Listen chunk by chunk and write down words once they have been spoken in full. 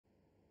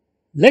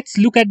Let's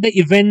look at the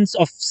events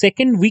of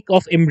second week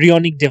of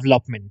embryonic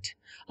development.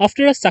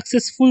 After a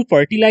successful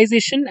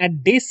fertilization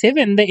at day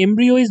 7, the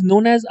embryo is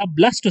known as a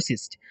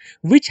blastocyst,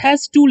 which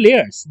has two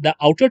layers, the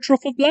outer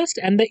trophoblast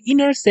and the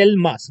inner cell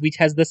mass, which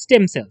has the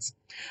stem cells.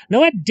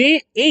 Now at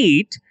day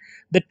 8,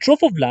 the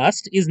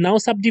trophoblast is now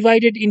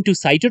subdivided into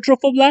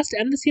cytotrophoblast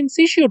and the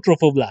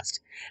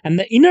syncytiotrophoblast, and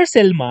the inner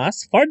cell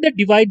mass further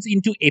divides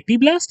into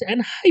epiblast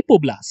and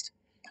hypoblast.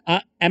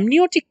 A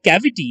amniotic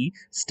cavity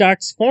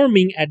starts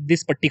forming at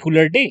this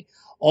particular day.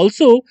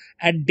 Also,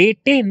 at day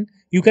 10,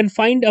 you can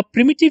find a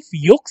primitive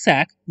yolk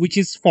sac which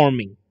is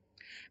forming.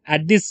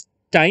 At this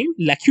time,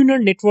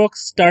 lacunar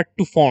networks start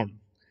to form.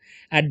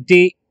 At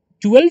day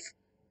 12,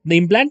 the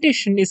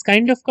implantation is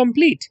kind of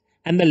complete,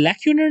 and the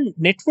lacunar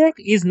network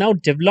is now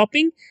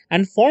developing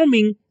and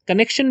forming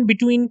connection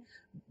between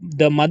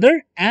the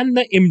mother and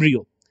the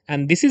embryo.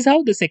 And this is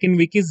how the second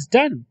week is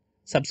done.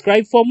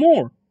 Subscribe for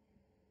more.